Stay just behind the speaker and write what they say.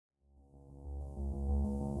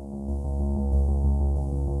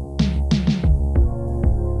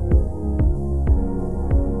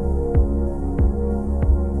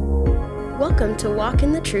to Walk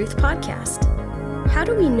in the Truth podcast. How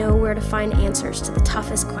do we know where to find answers to the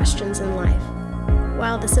toughest questions in life?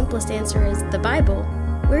 While the simplest answer is the Bible,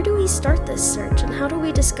 where do we start this search and how do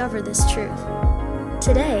we discover this truth?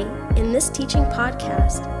 Today, in this teaching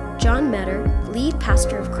podcast, John Metter, lead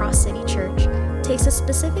pastor of Cross City Church, takes a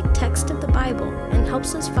specific text of the Bible and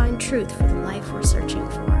helps us find truth for the life we're searching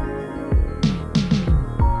for.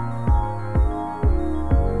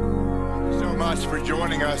 Much for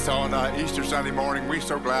joining us on Easter Sunday morning. We're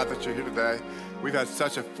so glad that you're here today. We've had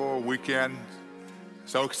such a full weekend.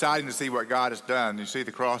 So exciting to see what God has done. You see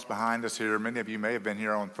the cross behind us here. Many of you may have been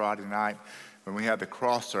here on Friday night when we had the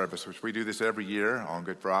cross service, which we do this every year on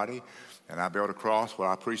Good Friday. And I built a cross where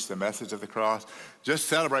I preach the message of the cross. Just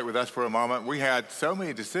celebrate with us for a moment. We had so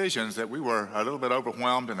many decisions that we were a little bit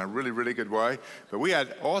overwhelmed in a really, really good way. But we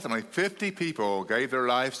had ultimately 50 people gave their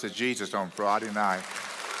lives to Jesus on Friday night.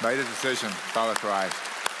 Made a decision to follow Christ.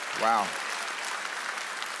 Wow.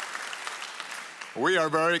 We are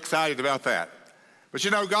very excited about that. But you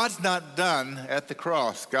know, God's not done at the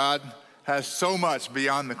cross. God has so much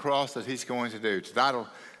beyond the cross that he's going to do. The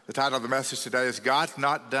title of the message today is God's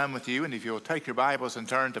Not Done With You. And if you'll take your Bibles and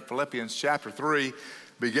turn to Philippians chapter 3,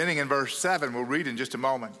 beginning in verse 7, we'll read in just a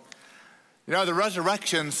moment. You know, the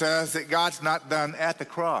resurrection says that God's not done at the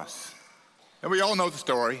cross. And we all know the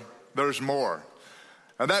story. There's more.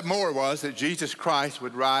 And that more was that Jesus Christ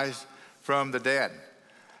would rise from the dead.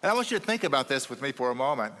 And I want you to think about this with me for a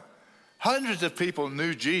moment. Hundreds of people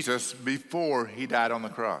knew Jesus before he died on the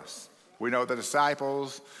cross. We know the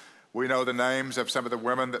disciples. We know the names of some of the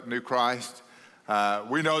women that knew Christ.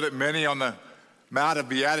 We know that many on the Mount of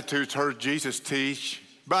Beatitudes heard Jesus teach.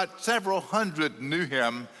 But several hundred knew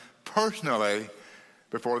him personally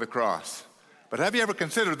before the cross. But have you ever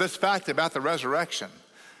considered this fact about the resurrection?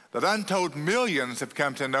 That untold millions have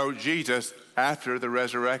come to know Jesus after the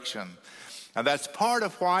resurrection. And that's part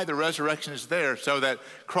of why the resurrection is there, so that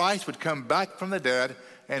Christ would come back from the dead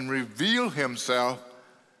and reveal himself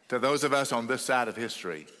to those of us on this side of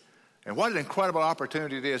history. And what an incredible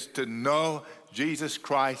opportunity it is to know Jesus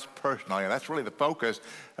Christ personally. And that's really the focus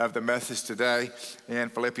of the message today in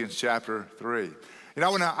Philippians chapter 3. You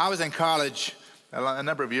know, when I was in college a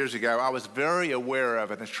number of years ago, I was very aware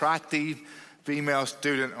of an attractive female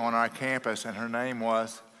student on our campus, and her name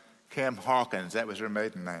was Kim Hawkins. That was her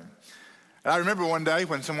maiden name. And I remember one day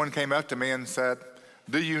when someone came up to me and said,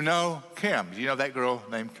 "Do you know Kim? Do you know that girl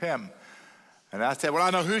named Kim?" And I said, "Well,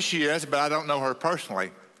 I know who she is, but I don't know her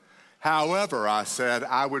personally. However," I said,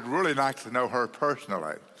 "I would really like to know her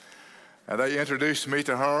personally." And they introduced me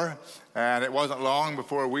to her, and it wasn't long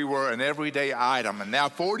before we were an everyday item. And now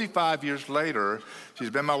 45 years later,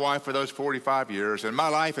 she's been my wife for those 45 years, and my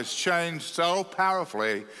life has changed so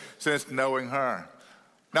powerfully since knowing her.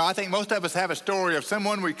 Now, I think most of us have a story of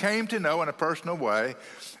someone we came to know in a personal way,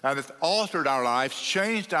 and it's altered our lives,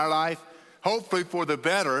 changed our life, hopefully for the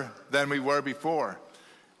better than we were before.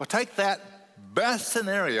 Well, take that best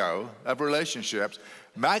scenario of relationships,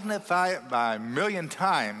 magnify it by a million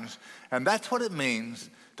times, and that's what it means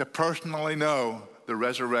to personally know the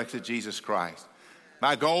resurrected Jesus Christ.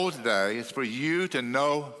 My goal today is for you to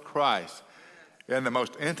know Christ in the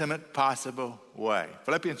most intimate possible way.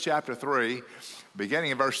 Philippians chapter 3,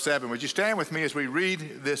 beginning in verse 7. Would you stand with me as we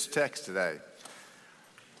read this text today?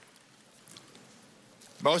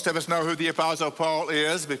 Most of us know who the Apostle Paul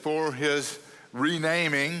is. Before his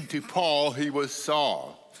renaming to Paul, he was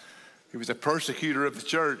Saul. He was a persecutor of the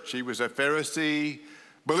church. He was a Pharisee,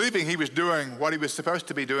 believing he was doing what he was supposed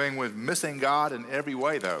to be doing, was missing God in every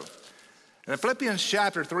way, though. And in Philippians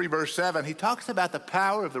chapter 3, verse 7, he talks about the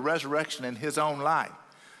power of the resurrection in his own life.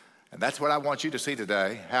 And that's what I want you to see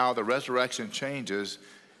today, how the resurrection changes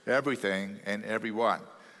everything and everyone.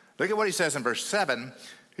 Look at what he says in verse 7.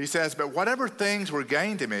 He says, "But whatever things were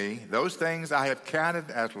gained to me, those things I have counted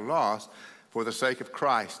as loss for the sake of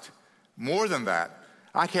Christ. More than that,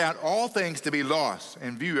 I count all things to be lost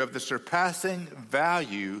in view of the surpassing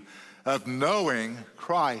value of knowing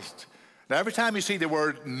Christ." Now, every time you see the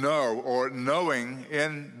word know or knowing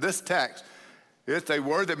in this text, it's a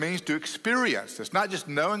word that means to experience. It's not just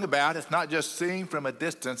knowing about, it's not just seeing from a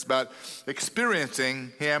distance, but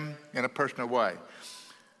experiencing him in a personal way.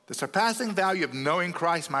 The surpassing value of knowing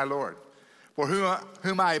Christ my Lord, for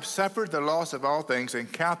whom I have suffered the loss of all things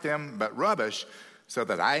and count them but rubbish, so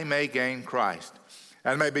that I may gain Christ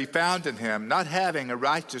and may be found in him, not having a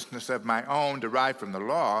righteousness of my own derived from the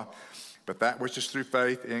law, but that which is through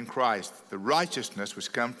faith in Christ, the righteousness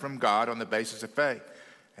which comes from God on the basis of faith.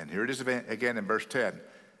 And here it is again in verse 10,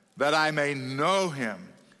 "That I may know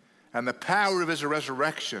him and the power of his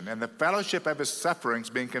resurrection and the fellowship of his sufferings,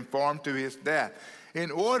 being conformed to his death,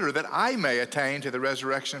 in order that I may attain to the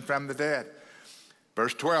resurrection from the dead.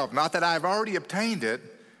 Verse 12, not that I have already obtained it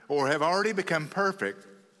or have already become perfect,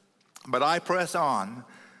 but I press on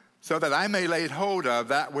so that I may lay hold of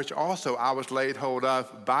that which also I was laid hold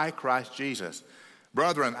of by Christ Jesus.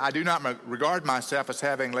 Brethren, I do not regard myself as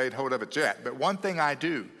having laid hold of it yet, but one thing I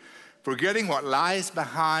do, forgetting what lies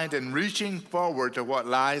behind and reaching forward to what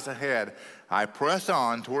lies ahead, I press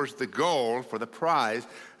on towards the goal for the prize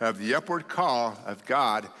of the upward call of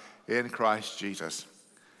God in Christ Jesus.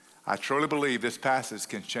 I truly believe this passage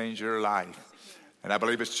can change your life. And I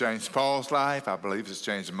believe it's changed Paul's life. I believe it's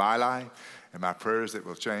changed my life. And my prayer is it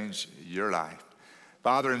will change your life.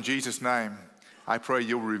 Father, in Jesus' name, I pray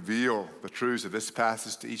you'll reveal the truths of this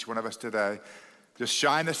passage to each one of us today. Just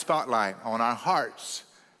shine the spotlight on our hearts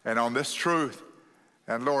and on this truth.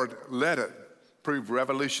 And Lord, let it prove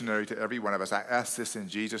revolutionary to every one of us. I ask this in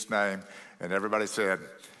Jesus' name. And everybody said,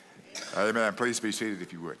 amen. Please be seated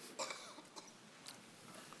if you would.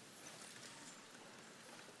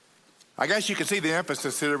 I guess you can see the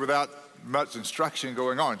emphasis here without much instruction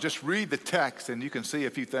going on. Just read the text and you can see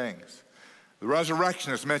a few things. The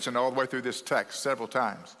resurrection is mentioned all the way through this text several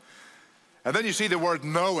times. And then you see the word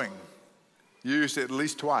knowing used at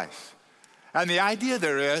least twice. And the idea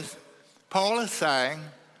there is, Paul is saying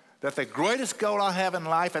that the greatest goal I have in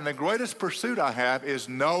life and the greatest pursuit I have is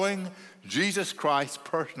knowing Jesus Christ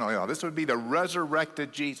personally. Now, this would be the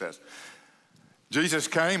resurrected Jesus. Jesus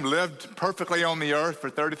came, lived perfectly on the earth for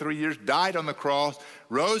 33 years, died on the cross,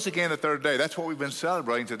 rose again the third day. That's what we've been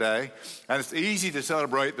celebrating today. And it's easy to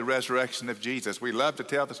celebrate the resurrection of Jesus. We love to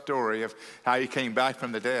tell the story of how he came back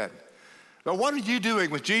from the dead. But what are you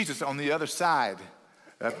doing with Jesus on the other side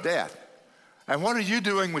of death? And what are you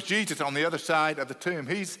doing with Jesus on the other side of the tomb?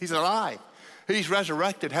 He's alive. He's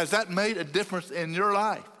resurrected. Has that made a difference in your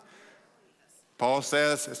life? Paul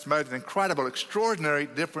says it's made an incredible, extraordinary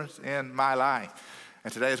difference in my life.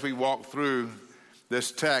 And today as we walk through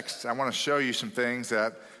this text, I want to show you some things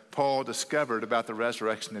that Paul discovered about the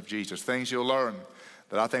resurrection of Jesus, things you'll learn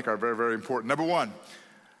that I think are very, very important. Number one,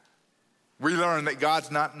 we learn that God's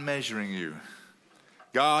not measuring you.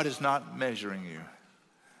 God is not measuring you.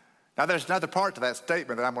 Now, there's another part to that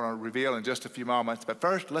statement that I'm going to reveal in just a few moments, but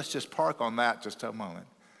first, let's just park on that just a moment.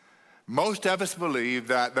 Most of us believe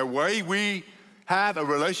that the way we have a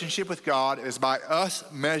relationship with God is by us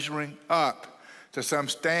measuring up to some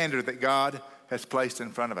standard that God has placed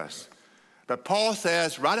in front of us. But Paul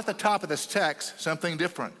says right at the top of this text something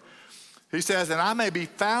different. He says, and I may be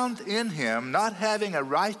found in him, not having a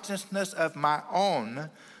righteousness of my own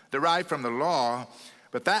derived from the law,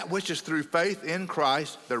 but that which is through faith in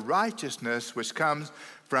Christ, the righteousness which comes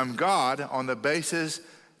from God on the basis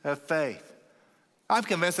of faith. I'm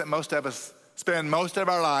convinced that most of us spend most of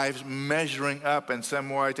our lives measuring up in some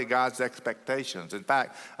way to God's expectations. In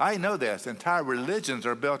fact, I know this. Entire religions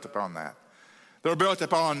are built upon that. They're built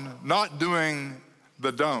upon not doing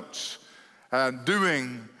the don'ts and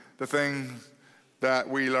doing the things that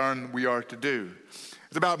we learn we are to do.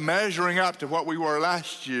 It's about measuring up to what we were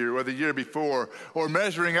last year or the year before, or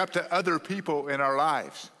measuring up to other people in our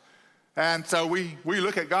lives. And so we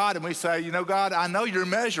look at God and we say, you know, God, I know you're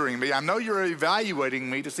measuring me. I know you're evaluating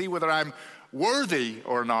me to see whether I'm worthy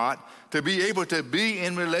or not to be able to be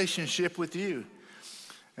in relationship with you.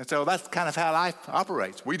 And so that's kind of how life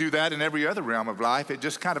operates. We do that in every other realm of life. It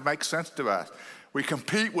just kind of makes sense to us. We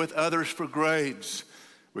compete with others for grades.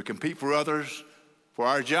 We compete for others for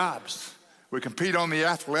our jobs. We compete on the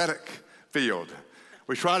athletic field.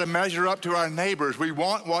 We try to measure up to our neighbors. We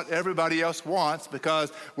want what everybody else wants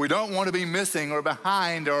because we don't want to be missing or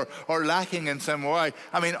behind or lacking in some way.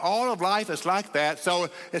 I mean, all of life is like that. So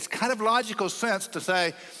it's kind of logical sense to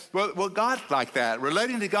say, well, God's like that.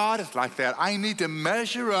 Relating to God is like that. I need to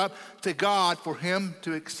measure up to God for him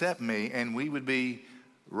to accept me, and we would be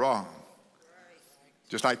wrong.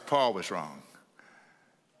 Just like Paul was wrong.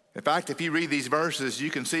 In fact, if you read these verses, you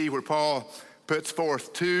can see where Paul puts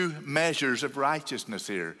forth two measures of righteousness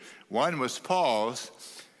here. One was Paul's,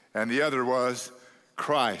 and the other was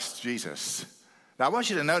Christ, Jesus. Now, I want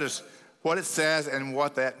you to notice what it says and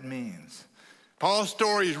what that means. Paul's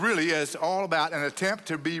story really is all about an attempt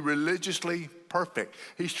to be religiously perfect.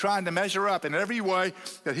 He's trying to measure up in every way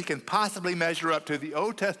that he can possibly measure up to the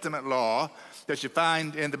Old Testament law that you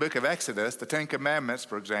find in the book of Exodus, the Ten Commandments,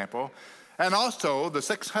 for example, and also the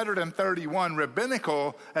 631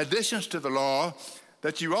 rabbinical additions to the law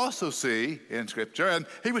that you also see in Scripture. And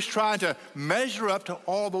he was trying to measure up to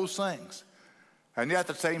all those things. And yet at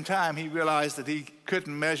the same time, he realized that he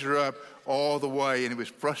couldn't measure up all the way, and he was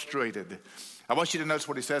frustrated. I want you to notice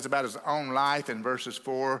what he says about his own life in verses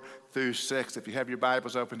 4 through 6. If you have your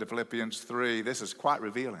Bibles open to Philippians 3, this is quite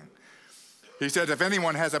revealing. He says, if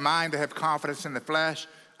anyone has a mind to have confidence in the flesh,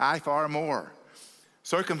 I far more.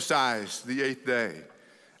 Circumcised the 8th day,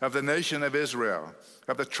 of the nation of Israel,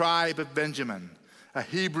 of the tribe of Benjamin, a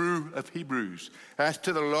Hebrew of Hebrews, as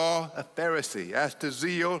to the law, a Pharisee, as to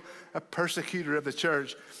zeal, a persecutor of the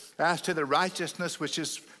church, as to the righteousness which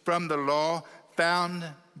is from the law, found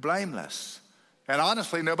blameless. And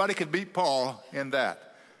honestly, nobody could beat Paul in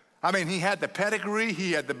that. I mean, he had the pedigree,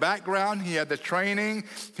 he had the background, he had the training,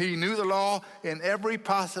 he knew the law in every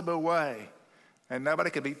possible way. And nobody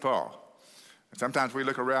could beat Paul. And sometimes we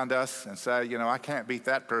look around us and say, you know, I can't beat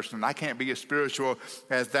that person. I can't be as spiritual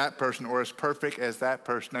as that person or as perfect as that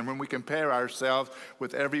person. And when we compare ourselves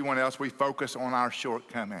with everyone else, we focus on our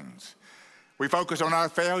shortcomings. We focus on our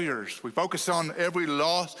failures. We focus on every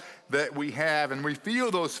loss that we have. And we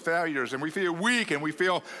feel those failures and we feel weak and we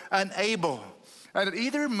feel unable. And it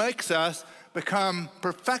either makes us become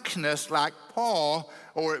perfectionists like Paul,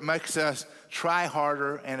 or it makes us try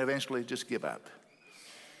harder and eventually just give up.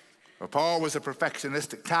 Well, Paul was a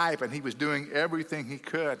perfectionistic type, and he was doing everything he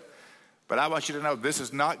could. But I want you to know this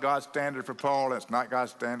is not God's standard for Paul, and it's not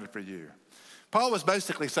God's standard for you. Paul was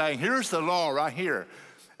basically saying, here's the law right here,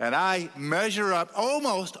 and I measure up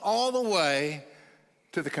almost all the way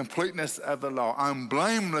to the completeness of the law. I'm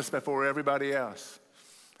blameless before everybody else.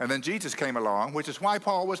 And then Jesus came along, which is why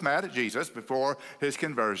Paul was mad at Jesus before his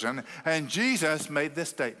conversion. And Jesus made this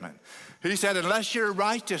statement. He said, unless your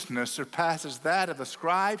righteousness surpasses that of the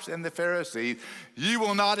scribes and the Pharisees, you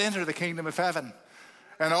will not enter the kingdom of heaven.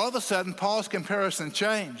 And all of a sudden, Paul's comparison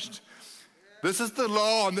changed. This is the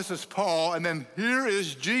law and this is Paul. And then here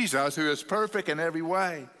is Jesus, who is perfect in every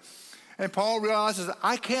way. And Paul realizes,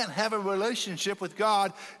 I can't have a relationship with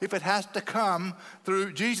God if it has to come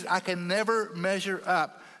through Jesus. I can never measure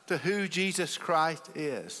up to who Jesus Christ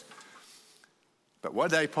is. But one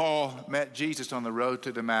day Paul met Jesus on the road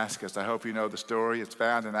to Damascus. I hope you know the story. It's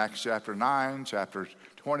found in Acts chapter 9, chapter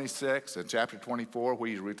 26, and chapter 24, where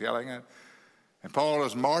he's retelling it. And Paul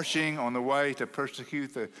is marching on the way to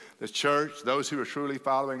persecute the church, those who are truly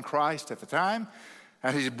following Christ at the time.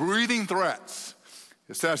 And he's breathing threats.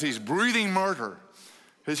 It says he's breathing murder.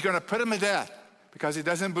 He's going to put them to death because he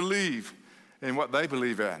doesn't believe in what they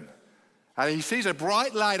believe in. And he sees a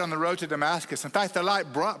bright light on the road to Damascus. In fact, the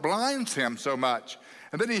light blinds him so much.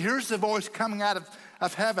 And then he hears the voice coming out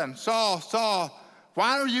of heaven, Saul, Saul,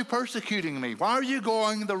 why are you persecuting me? Why are you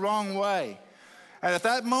going the wrong way? And at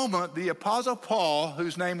that moment, the Apostle Paul,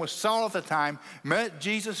 whose name was Saul at the time, met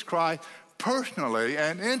Jesus Christ personally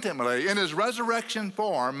and intimately in his resurrection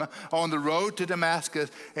form on the road to Damascus,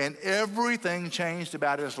 and everything changed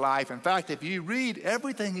about his life. In fact, if you read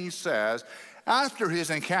everything he says after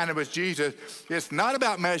his encounter with Jesus, it's not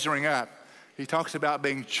about measuring up. He talks about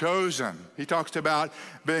being chosen. He talks about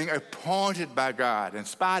being appointed by God in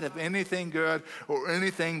spite of anything good or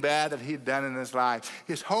anything bad that he'd done in his life.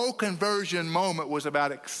 His whole conversion moment was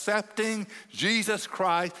about accepting Jesus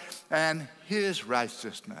Christ and his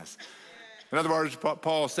righteousness. In other words, what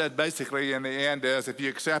Paul said basically in the end is, if you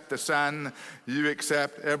accept the Son, you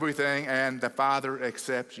accept everything, and the Father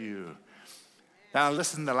accepts you. Now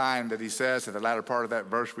listen to the line that he says in the latter part of that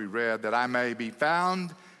verse we read, that I may be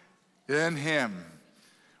found in him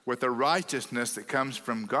with the righteousness that comes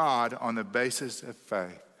from God on the basis of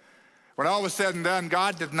faith. When all was said and done,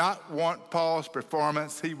 God did not want Paul's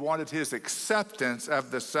performance. He wanted his acceptance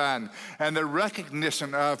of the Son and the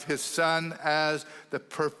recognition of his Son as the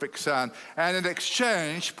perfect Son. And in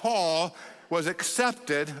exchange, Paul was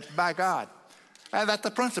accepted by God. And that's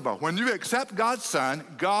the principle. When you accept God's Son,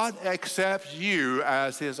 God accepts you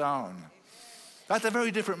as his own. That's a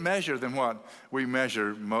very different measure than what we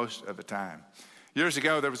measure most of the time. Years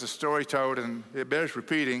ago, there was a story told, and it bears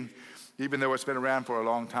repeating, even though it's been around for a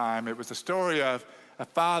long time. It was the story of a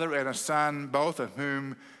father and a son, both of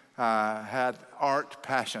whom had art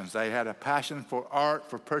passions. They had a passion for art,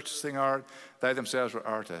 for purchasing art. They themselves were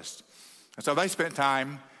artists. And so they spent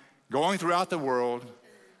time going throughout the world,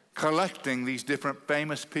 collecting these different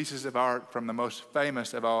famous pieces of art from the most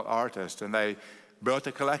famous of all artists. And they built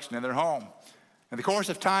a collection in their home. In the course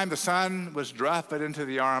of time, the son was drafted into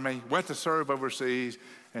the army, went to serve overseas,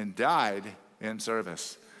 and died in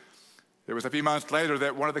service. It was a few months later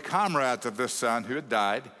that one of the comrades of this son who had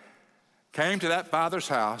died came to that father's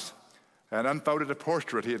house and unfolded a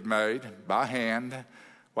portrait he had made by hand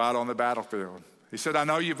while on the battlefield. He said, I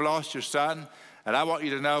know you've lost your son, and I want you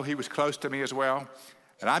to know he was close to me as well.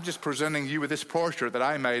 And I'm just presenting you with this portrait that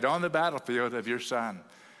I made on the battlefield of your son.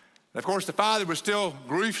 And of course, the father was still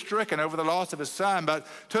grief-stricken over the loss of his son, but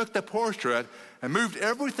took the portrait and moved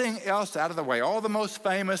everything else out of the way, all the most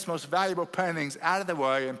famous, most valuable paintings out of the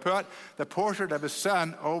way, and put the portrait of his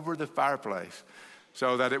son over the fireplace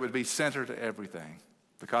so that it would be center to everything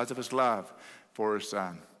because of his love for his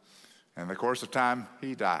son. And in the course of time,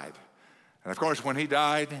 he died. And of course, when he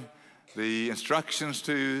died, the instructions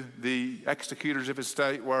to the executors of his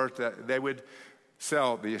estate were that they would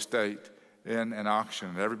sell the estate in an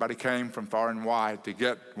auction. Everybody came from far and wide to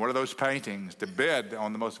get one of those paintings, to bid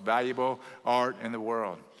on the most valuable art in the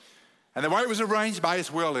world. And the way it was arranged by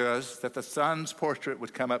his will is that the son's portrait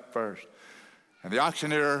would come up first. And the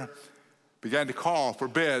auctioneer began to call for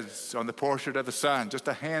bids on the portrait of the son, just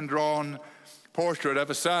a hand-drawn portrait of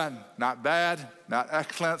a son. Not bad, not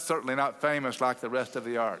excellent, certainly not famous like the rest of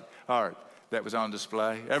the art that was on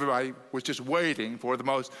display. Everybody was just waiting for the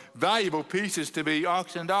most valuable pieces to be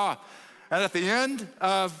auctioned off. And at the end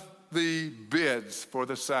of the bids for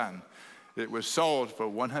the son, it was sold for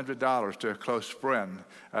 $100 to a close friend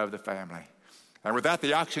of the family. And with that,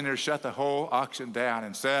 the auctioneer shut the whole auction down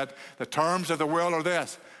and said, the terms of the will are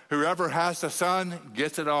this: whoever has the son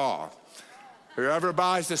gets it all. Whoever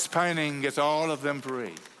buys this painting gets all of them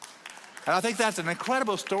free. And I think that's an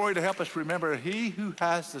incredible story to help us remember he who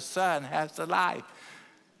has the son has the life.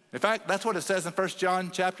 In fact, that's what it says in 1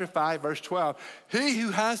 John chapter 5, verse 12. He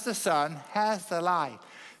who has the Son has the life.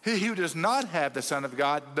 He who does not have the Son of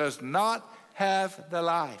God does not have the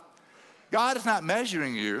life. God is not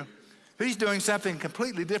measuring you. He's doing something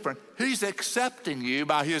completely different. He's accepting you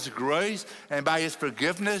by his grace and by his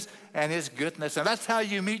forgiveness and his goodness. And that's how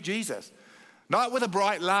you meet Jesus. Not with a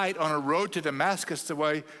bright light on a road to Damascus the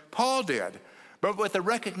way Paul did, but with the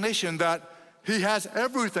recognition that he has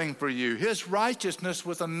everything for you. His righteousness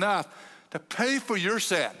was enough to pay for your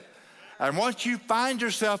sin. And once you find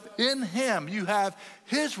yourself in him, you have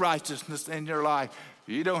his righteousness in your life.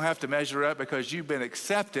 You don't have to measure up because you've been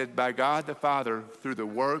accepted by God the Father through the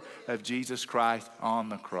work of Jesus Christ on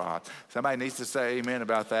the cross. Somebody needs to say amen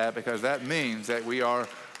about that, because that means that we are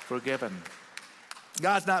forgiven.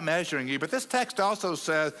 God's not measuring you, but this text also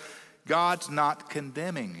says God's not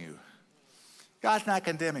condemning you. God's not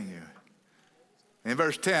condemning you. In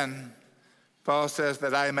verse 10, Paul says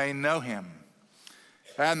that I may know him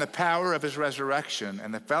and the power of his resurrection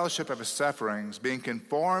and the fellowship of his sufferings, being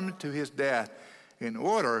conformed to his death, in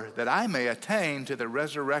order that I may attain to the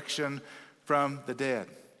resurrection from the dead.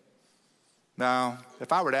 Now,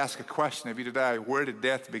 if I were to ask a question of you today, where did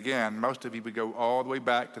death begin? Most of you would go all the way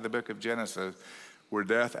back to the book of Genesis, where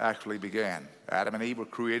death actually began. Adam and Eve were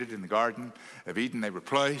created in the Garden of Eden. They were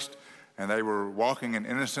placed, and they were walking in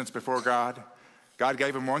innocence before God. God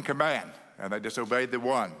gave them one command, and they disobeyed the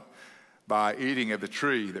one by eating of the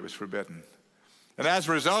tree that was forbidden. And as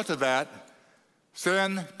a result of that,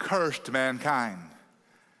 sin cursed mankind.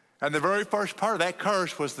 And the very first part of that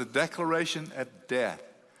curse was the declaration of death.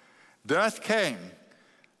 Death came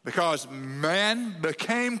because man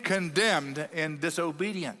became condemned in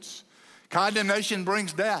disobedience. Condemnation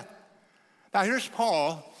brings death. Now here's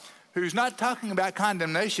Paul, who's not talking about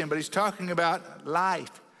condemnation, but he's talking about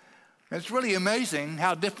life. And it's really amazing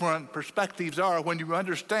how different perspectives are when you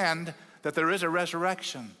understand that there is a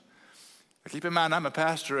resurrection. Keep in mind, I'm a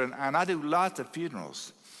pastor, and I do lots of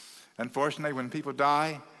funerals. Unfortunately, when people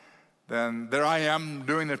die, then there I am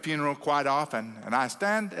doing the funeral quite often. And I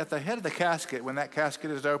stand at the head of the casket when that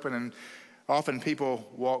casket is open, and often people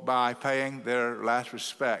walk by paying their last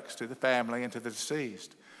respects to the family and to the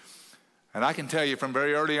deceased. And I can tell you from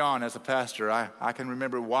very early on as a pastor, I can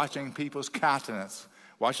remember watching people's countenance,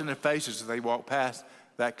 watching their faces as they walk past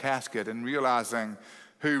that casket, and realizing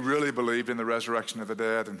who really believed in the resurrection of the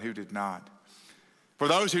dead and who did not. For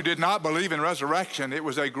those who did not believe in resurrection, it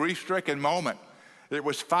was a grief-stricken moment. It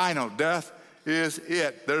was final. Death is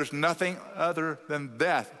it. There's nothing other than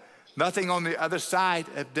death. Nothing on the other side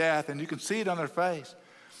of death, and you can see it on their face.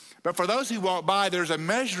 But for those who walk by, there's a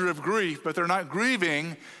measure of grief, but they're not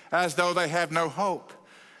grieving as though they have no hope.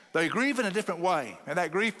 They grieve in a different way. And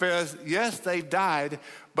that grief is, yes, they've died,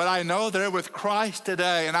 but I know they're with Christ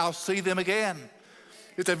today, and I'll see them again.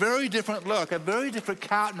 It's a very different look, a very different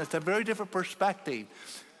countenance, a very different perspective.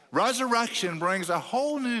 Resurrection brings a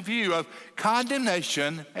whole new view of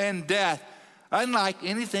condemnation and death, unlike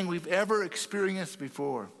anything we've ever experienced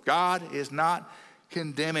before. God is not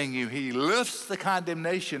condemning you. He lifts the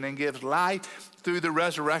condemnation and gives life through the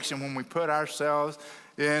resurrection when we put ourselves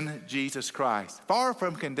in Jesus Christ. Far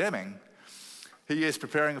from condemning, he is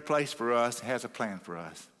preparing a place for us, has a plan for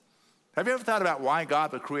us. Have you ever thought about why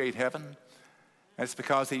God would create heaven? It's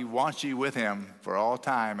because he wants you with him for all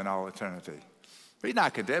time and all eternity. He's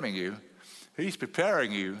not condemning you. He's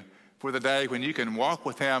preparing you for the day when you can walk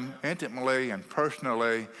with him intimately and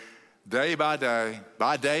personally, day by day,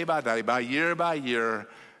 by year,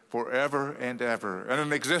 forever and ever. And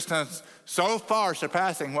an existence so far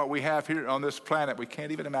surpassing what we have here on this planet, we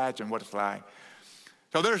can't even imagine what it's like.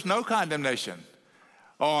 So there's no condemnation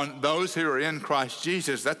on those who are in Christ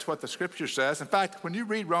Jesus. That's what the scripture says. In fact, when you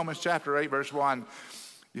read Romans chapter 8, verse 1,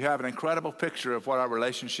 you have an incredible picture of what our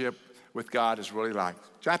relationship with God is really like.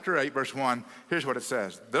 Chapter 8, verse 1, here's what it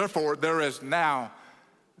says. Therefore, there is now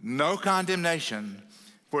no condemnation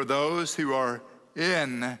for those who are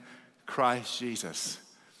in Christ Jesus.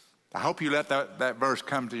 I hope you let that verse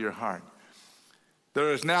come to your heart.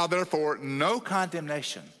 There is now, therefore, no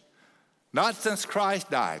condemnation. Not since Christ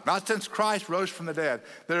died, not since Christ rose from the dead.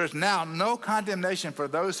 There is now no condemnation for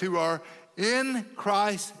those who are in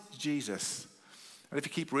Christ Jesus. And if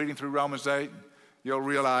you keep reading through Romans 8, you'll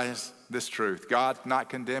realize this truth. God's not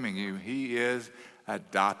condemning you. He is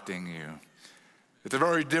adopting you. It's a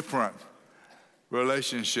very different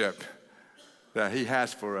relationship that he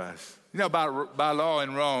has for us. You know, by law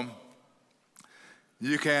in Rome,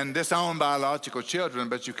 you can disown biological children,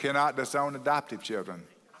 but you cannot disown adoptive children.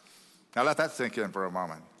 Now let that sink in for a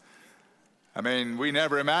moment. I mean, we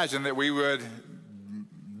never imagined that we would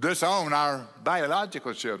disown our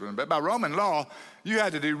biological children, but by Roman law, you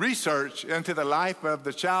had to do research into the life of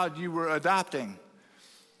the child you were adopting.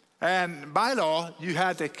 And by law, you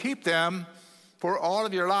had to keep them for all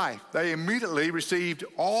of your life. They immediately received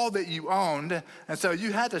all that you owned, and so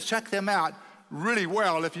you had to check them out really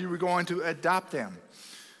well if you were going to adopt them.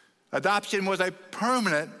 Adoption was a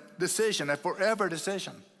permanent decision, a forever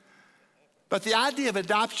decision. But the idea of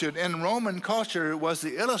adoption in Roman culture was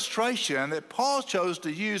the illustration that Paul chose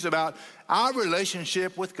to use about our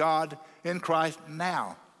relationship with God in Christ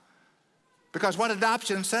now. Because what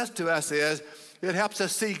adoption says to us is, it helps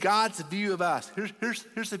us see God's view of us.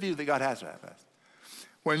 Here's the view that God has of us.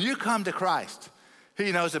 When you come to Christ,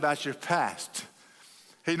 he knows about your past.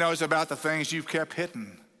 He knows about the things you've kept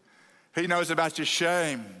hidden. He knows about your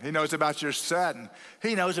shame. He knows about your sin.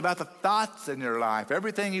 He knows about the thoughts in your life,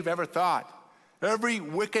 everything you've ever thought. Every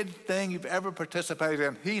wicked thing you've ever participated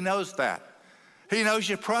in, he knows that. He knows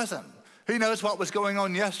your present. He knows what was going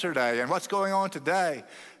on yesterday and what's going on today.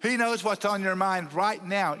 He knows what's on your mind right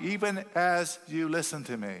now, even as you listen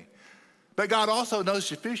to me. But God also knows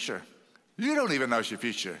your future. You don't even know your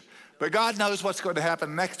future. But God knows what's going to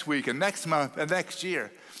happen next week and next month and next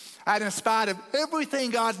year. And in spite of everything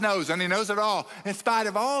God knows, and he knows it all, in spite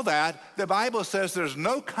of all that, the Bible says there's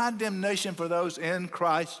no condemnation for those in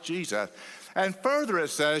Christ Jesus. And further it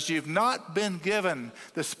says, you've not been given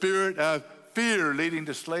the spirit of fear leading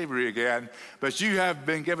to slavery again, but you have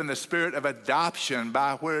been given the spirit of adoption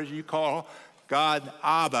by where you call God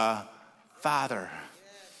Abba, Father.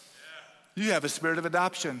 You have a spirit of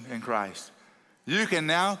adoption in Christ. You can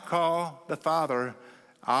now call the Father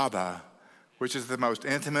Abba, which is the most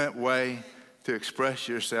intimate way to express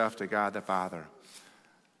yourself to God the Father.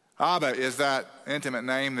 Abba is that intimate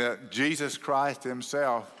name that Jesus Christ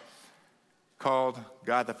himself called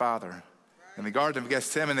God the Father. In the Garden of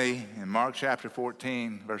Gethsemane, in Mark chapter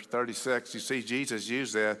 14, verse 36, you see Jesus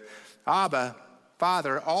use that. Abba,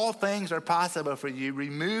 Father, all things are possible for you.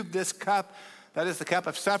 Remove this cup, that is the cup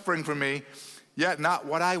of suffering from me, yet not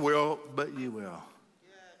what I will, but you will.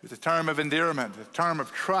 It's a term of endearment, a term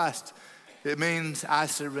of trust. It means I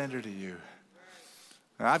surrender to you.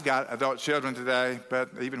 And I've got adult children today, but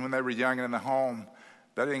even when they were young and in the home,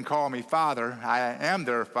 they didn't call me Father. I am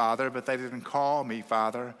their father, but they didn't call me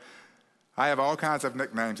Father. I have all kinds of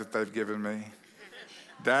nicknames that they've given me.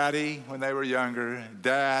 Daddy, when they were younger.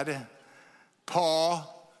 Dad. Paw,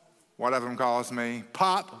 one of them calls me.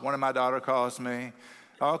 Pop, one of my daughter calls me.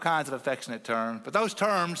 All kinds of affectionate terms. But those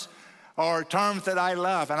terms are terms that I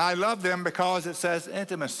love, and I love them because it says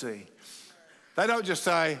intimacy. They don't just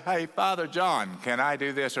say, hey, Father John, can I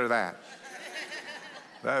do this or that?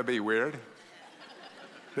 That would be weird.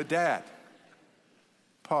 But Dad,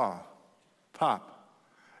 Pa, Pop.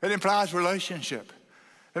 It implies relationship.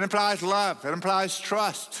 It implies love. It implies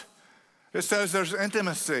trust. It says there's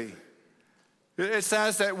intimacy. It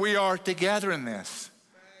says that we are together in this.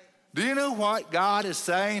 Do you know what God is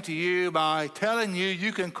saying to you by telling you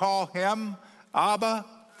you can call him Abba,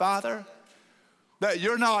 Father? That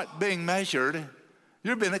you're not being measured.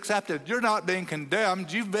 You've been accepted. You're not being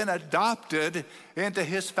condemned. You've been adopted into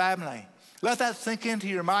his family. Let that sink into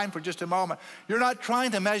your mind for just a moment. You're not trying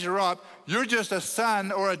to measure up. You're just a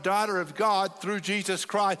son or a daughter of God through Jesus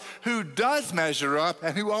Christ, who does measure up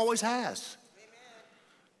and who always has. Amen.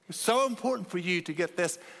 It's so important for you to get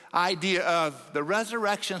this idea of the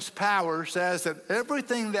resurrection's power says that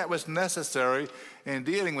everything that was necessary in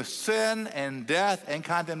dealing with sin and death and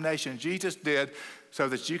condemnation, Jesus did so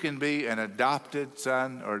that you can be an adopted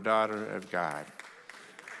son or daughter of God.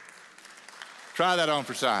 Try that on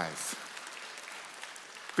for size.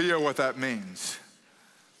 Feel what that means.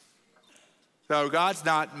 So God's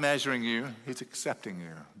not measuring you, he's accepting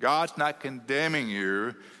you. God's not condemning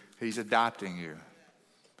you, he's adopting you.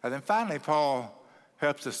 And then finally, Paul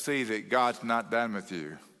helps us see that God's not done with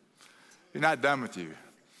you. He's not done with you.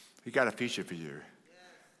 He's got a future for you.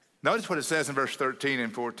 Notice what it says in verse 13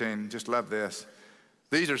 and 14. Just love this.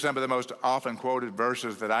 These are some of the most often quoted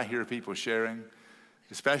verses that I hear people sharing,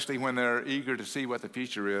 especially when they're eager to see what the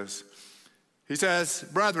future is. He says,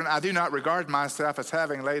 "Brethren, I do not regard myself as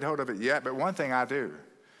having laid hold of it yet, but one thing I do,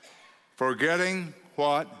 forgetting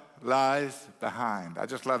what lies behind." I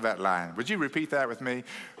just love that line. Would you repeat that with me?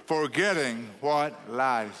 Forgetting what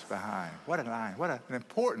lies behind. What a line. What an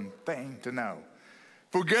important thing to know.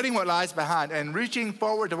 Forgetting what lies behind and reaching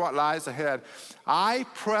forward to what lies ahead, I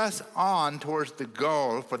press on towards the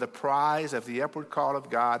goal for the prize of the upward call of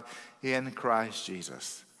God in Christ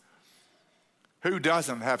Jesus. Who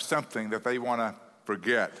doesn't have something that they want to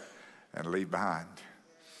forget and leave behind?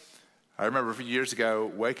 I remember a few years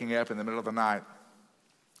ago waking up in the middle of the night,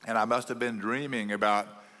 and I must have been dreaming about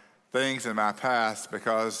things in my past,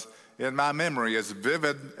 because in my memory, as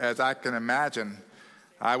vivid as I can imagine,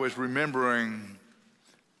 I was remembering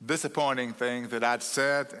disappointing things that I'd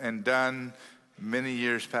said and done many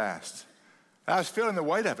years past. I was feeling the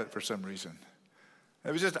weight of it for some reason.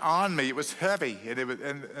 It was just on me. It was heavy,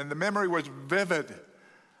 and the memory was vivid.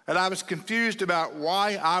 And I was confused about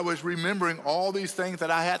why I was remembering all these things that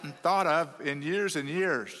I hadn't thought of in years and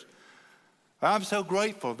years. I'm so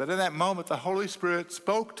grateful that in that moment the Holy Spirit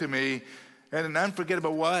spoke to me in an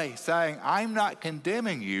unforgettable way, saying, I'm not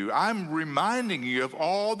condemning you. I'm reminding you of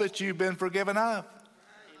all that you've been forgiven of,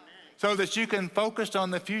 so that you can focus on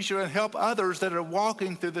the future and help others that are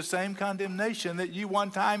walking through the same condemnation that you one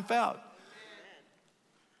time felt.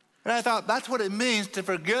 And I thought, that's what it means to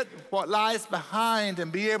forget what lies behind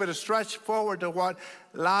and be able to stretch forward to what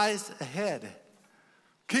lies ahead.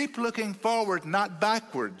 Keep looking forward, not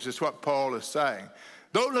backwards, is what Paul is saying.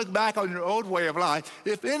 Don't look back on your old way of life.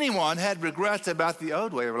 If anyone had regrets about the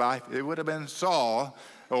old way of life, it would have been Saul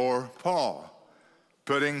or Paul,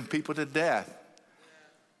 putting people to death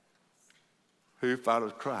who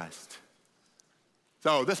followed Christ.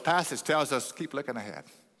 So this passage tells us, keep looking ahead.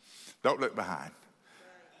 Don't look behind.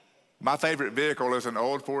 My favorite vehicle is an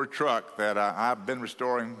old Ford truck that I've been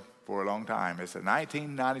restoring for a long time. It's a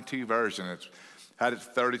 1992 version. It's had its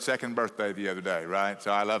 32nd birthday the other day, right?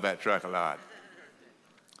 So I love that truck a lot.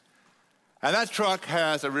 And that truck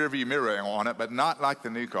has a rearview mirror on it, but not like the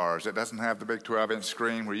new cars. It doesn't have the big 12-inch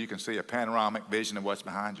screen where you can see a panoramic vision of what's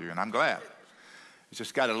behind you, and I'm glad. It's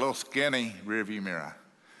just got a little skinny rearview mirror.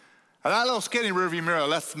 And that little skinny rearview mirror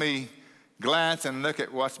lets me glance and look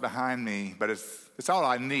at what's behind me, but it's all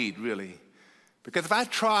I need, really. Because if I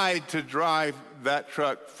tried to drive that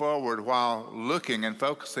truck forward while looking and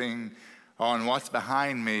focusing on what's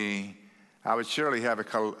behind me, I would surely have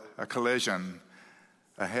a collision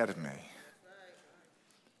ahead of me.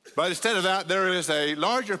 But instead of that, there is a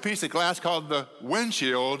larger piece of glass called the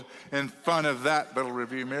windshield in front of that little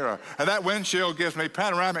rearview mirror. And that windshield gives me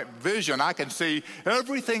panoramic vision. I can see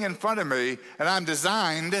everything in front of me, and I'm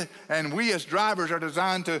designed, and we as drivers are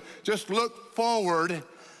designed to just look forward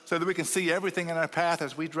so that we can see everything in our path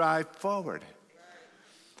as we drive forward.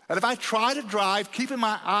 And if I try to drive, keeping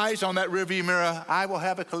my eyes on that rearview mirror, I will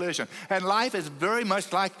have a collision. And life is very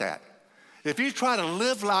much like that. If you try to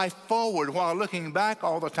live life forward while looking back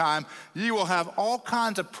all the time, you will have all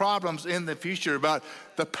kinds of problems in the future. But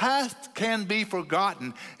the past can be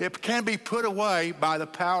forgotten. It can be put away by the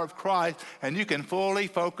power of Christ, and you can fully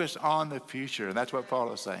focus on the future. And that's what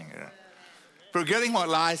Paul is saying here. Forgetting what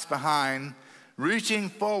lies behind, reaching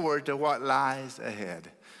forward to what lies ahead.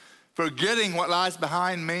 Forgetting what lies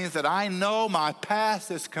behind means that I know my past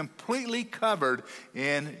is completely covered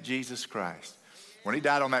in Jesus Christ. When he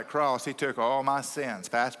died on that cross, he took all my sins,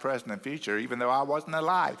 past, present, and future, even though I wasn't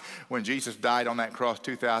alive when Jesus died on that cross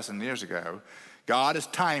 2,000 years ago. God is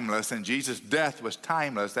timeless, and Jesus' death was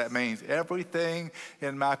timeless. That means everything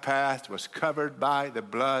in my past was covered by the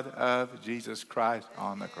blood of Jesus Christ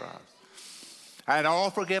on the cross. And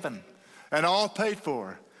all forgiven, and all paid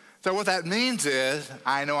for. So what that means is,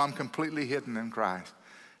 I know I'm completely hidden in Christ.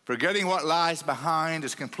 Forgetting what lies behind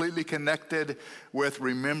is completely connected with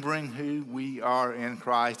remembering who we are in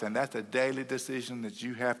Christ, and that's a daily decision that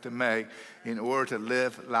you have to make in order to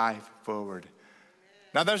live life forward.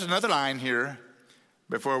 Now, there's another line here,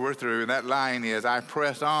 before we're through, and that line is, I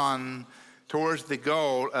press on towards the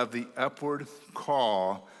goal of the upward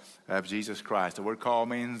call of Jesus Christ. The word call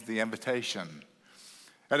means the invitation.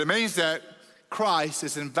 And it means that Christ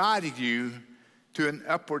is inviting you to an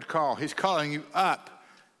upward call. He's calling you up,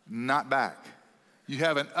 not back. You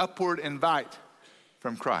have an upward invite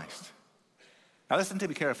from Christ. Now listen to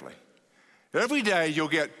me carefully. Every day you'll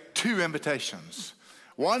get two invitations.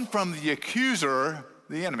 One from the accuser,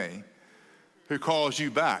 the enemy, who calls you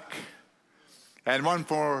back. And one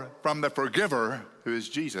from the forgiver, who is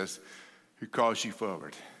Jesus, who calls you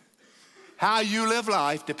forward. How you live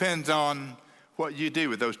life depends on what you do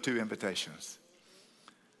with those two invitations.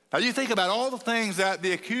 Now you think about all the things that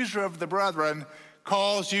the accuser of the brethren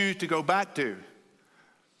calls you to go back to.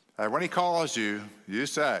 And when he calls you, you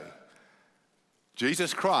say,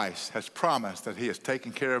 Jesus Christ has promised that he has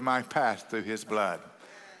taken care of my past through his blood.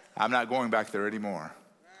 I'm not going back there anymore.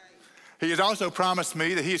 He has also promised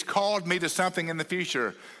me that he's called me to something in the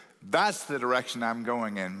future. That's the direction I'm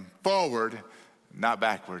going in, forward, not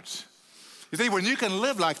backwards. You see, when you can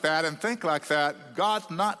live like that and think like that,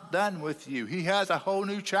 God's not done with you. He has a whole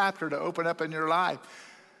new chapter to open up in your life.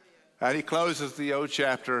 And he closes the old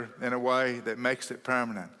chapter in a way that makes it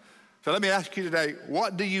permanent. So let me ask you today,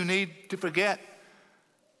 what do you need to forget?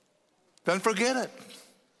 Then forget it.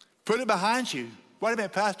 Put it behind you. Wait a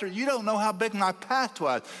minute, Pastor, you don't know how big my past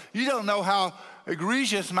was. You don't know how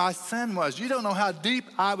egregious my sin was. You don't know how deep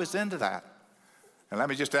I was into that. And let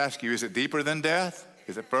me just ask you, is it deeper than death?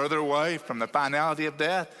 Is it further away from the finality of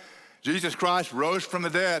death? Jesus Christ rose from the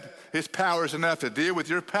dead. His power is enough to deal with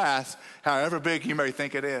your past, however big you may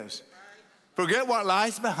think it is. Forget what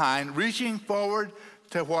lies behind, reaching forward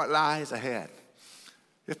to what lies ahead.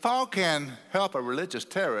 If Paul can help a religious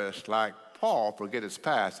terrorist like Paul forget his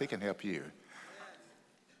past, he can help you.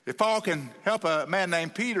 If Paul can help a man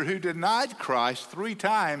named Peter who denied Christ 3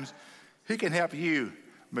 times, he can help you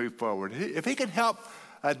move forward. If he can help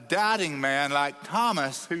a doubting man like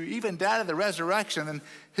Thomas who even doubted the resurrection, then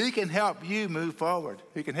he can help you move forward.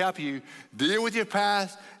 He can help you deal with your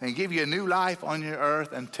past and give you a new life on your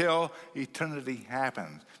earth until eternity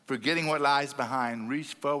happens. Forgetting what lies behind,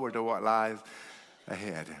 reach forward to what lies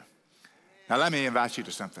ahead. Now let me invite you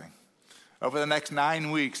to something. Over the next 9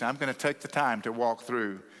 weeks, I'm going to take the time to walk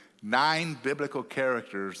through 9 biblical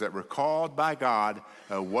characters that were called by God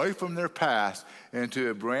away from their past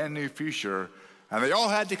into a brand new future. And they all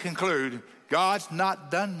had to conclude, God's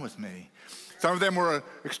not done with me. Some of them were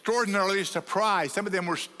extraordinarily surprised. Some of them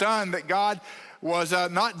were stunned that God was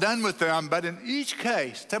not done with them. But in each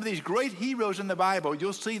case, some of these great heroes in the Bible,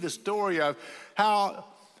 you'll see the story of how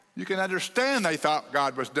you can understand they thought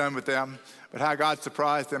God was done with them, but how God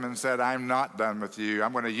surprised them and said, I'm not done with you.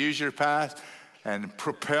 I'm going to use your past and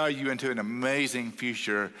propel you into an amazing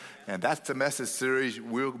future. And that's the message series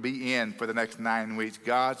we'll be in for the next 9 weeks.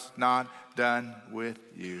 God's not done with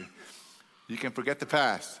you. You can forget the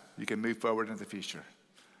past. You can move forward into the future.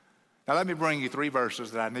 Now let me bring you 3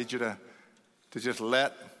 verses that I need you to just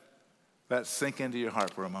let sink into your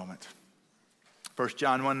heart for a moment. 1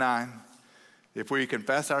 John 1:9. If we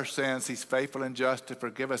confess our sins, he's faithful and just to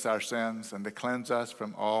forgive us our sins and to cleanse us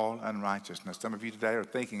from all unrighteousness. Some of you today are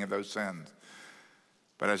thinking of those sins.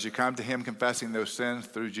 But as you come to him confessing those sins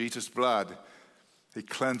through Jesus' blood, he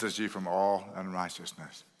cleanses you from all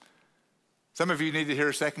unrighteousness. Some of you need to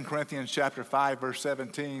hear 2 Corinthians chapter 5, verse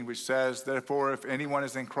 17, which says, therefore, if anyone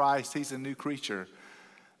is in Christ, he's a new creature.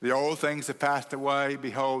 The old things have passed away.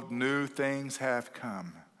 Behold, new things have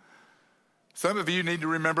come. Some of you need to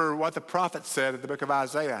remember what the prophet said in the book of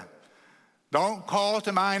Isaiah. Don't call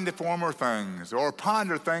to mind the former things or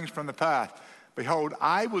ponder things from the past. Behold,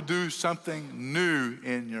 I will do something new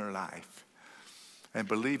in your life. And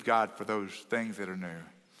believe God for those things that are new.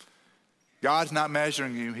 God's not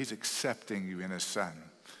measuring you. He's accepting you in his son.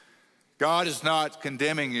 God is not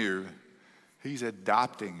condemning you. He's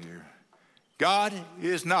adopting you. God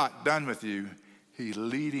is not done with you. He's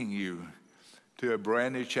leading you to a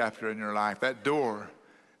brand new chapter in your life. That door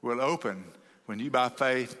will open when you, by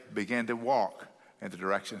faith, begin to walk in the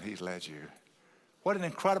direction he's led you. What an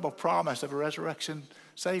incredible promise of a resurrection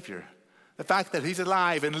Savior. The fact that he's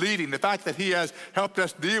alive and leading, the fact that he has helped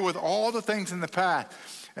us deal with all the things in the past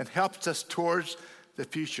and helps us towards the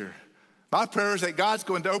future. My prayer is that God's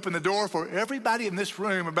going to open the door for everybody in this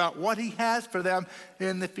room about what he has for them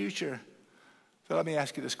in the future. So let me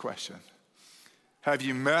ask you this question. Have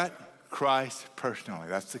you met Christ personally?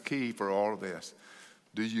 That's the key for all of this.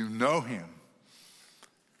 Do you know him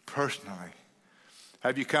personally?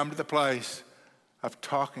 Have you come to the place of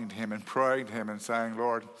talking to him and praying to him and saying,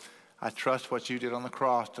 Lord, I trust what you did on the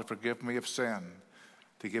cross to forgive me of sin,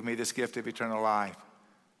 to give me this gift of eternal life.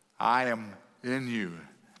 I am in you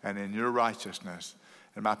and in your righteousness,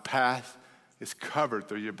 and my path is covered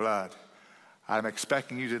through your blood. I'm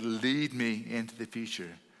expecting you to lead me into the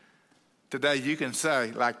future. Today you can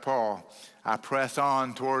say, like Paul, I press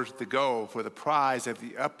on towards the goal for the prize of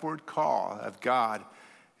the upward call of God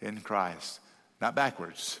in Christ. Not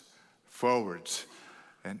backwards, forwards,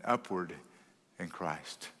 and upward in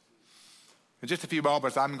Christ. In just a few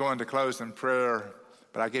moments, I'm going to close in prayer,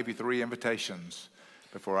 but I gave you 3 invitations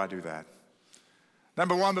before I do that.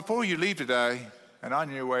 Number 1, before you leave today, and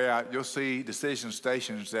on your way out, you'll see decision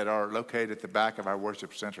stations that are located at the back of our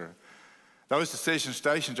worship center. Those decision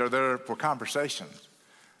stations are there for conversations.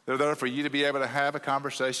 They're there for you to be able to have a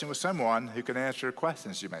conversation with someone who can answer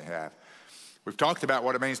questions you may have. We've talked about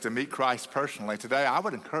what it means to meet Christ personally. Today, I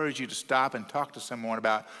would encourage you to stop and talk to someone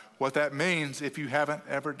about what that means if you haven't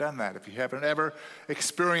ever done that, if you haven't ever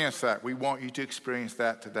experienced that. We want you to experience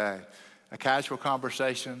that today. A casual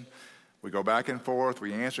conversation. We go back and forth.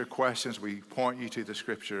 We answer questions. We point you to the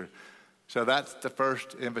Scripture. So that's the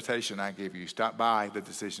first invitation I give you. Stop by the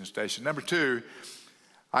decision station. Number 2,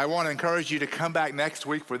 I want to encourage you to come back next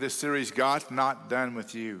week for this series, God's Not Done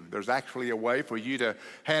With You. There's actually a way for you to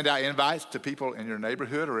hand out invites to people in your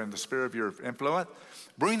neighborhood or in the sphere of your influence.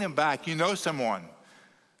 Bring them back. You know someone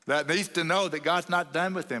that needs to know that God's not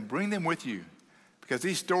done with them. Bring them with you, because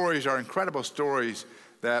these stories are incredible stories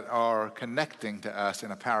that are connecting to us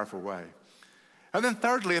in a powerful way. And then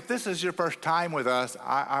thirdly, if this is your first time with us,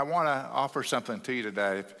 I want to offer something to you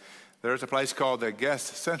today. There's a place called the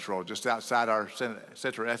Guest Central just outside our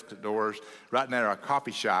center exit doors, right near our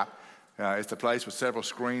coffee shop. It's a place with several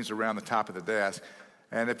screens around the top of the desk.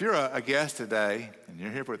 And if you're a guest today and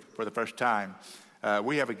you're here for the first time,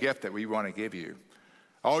 we have a gift that we want to give you.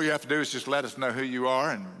 All you have to do is just let us know who you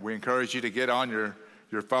are, and we encourage you to get on your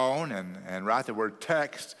phone and write the word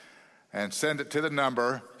text and send it to the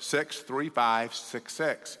number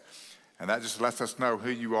 63566. And that just lets us know who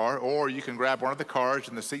you are. Or you can grab one of the cards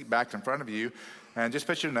in the seat back in front of you and just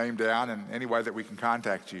put your name down in any way that we can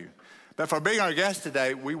contact you. But for being our guest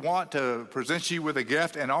today, we want to present you with a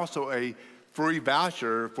gift and also a free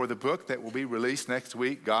voucher for the book that will be released next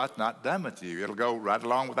week, God's Not Done With You. It'll go right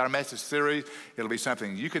along with our message series. It'll be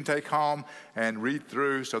something you can take home and read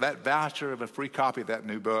through. So that voucher of a free copy of that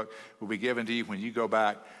new book will be given to you when you go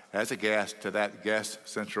back as a guest to that Guest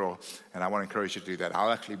Central. And I want to encourage you to do that.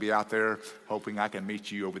 I'll actually be out there hoping I can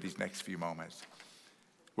meet you over these next few moments.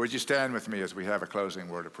 Would you stand with me as we have a closing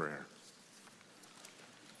word of prayer?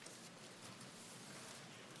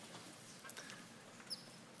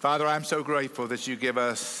 Father, I'm so grateful that you give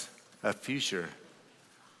us a future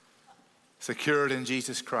secured in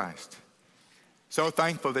Jesus Christ. So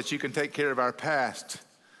thankful that you can take care of our past,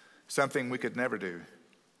 something we could never do.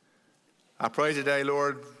 I pray today,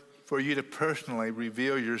 Lord, for you to personally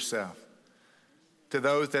reveal yourself to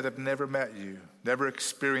those that have never met you, never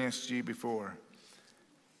experienced you before.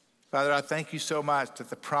 Father, I thank you so much that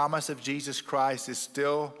the promise of Jesus Christ is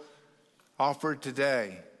still offered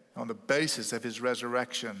today on the basis of his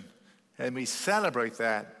resurrection. And we celebrate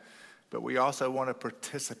that, but we also want to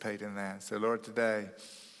participate in that. So, Lord, today,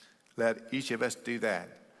 let each of us do that.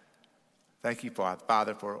 Thank you,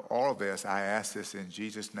 Father, for all of this. I ask this in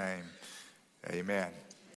Jesus' name. Amen.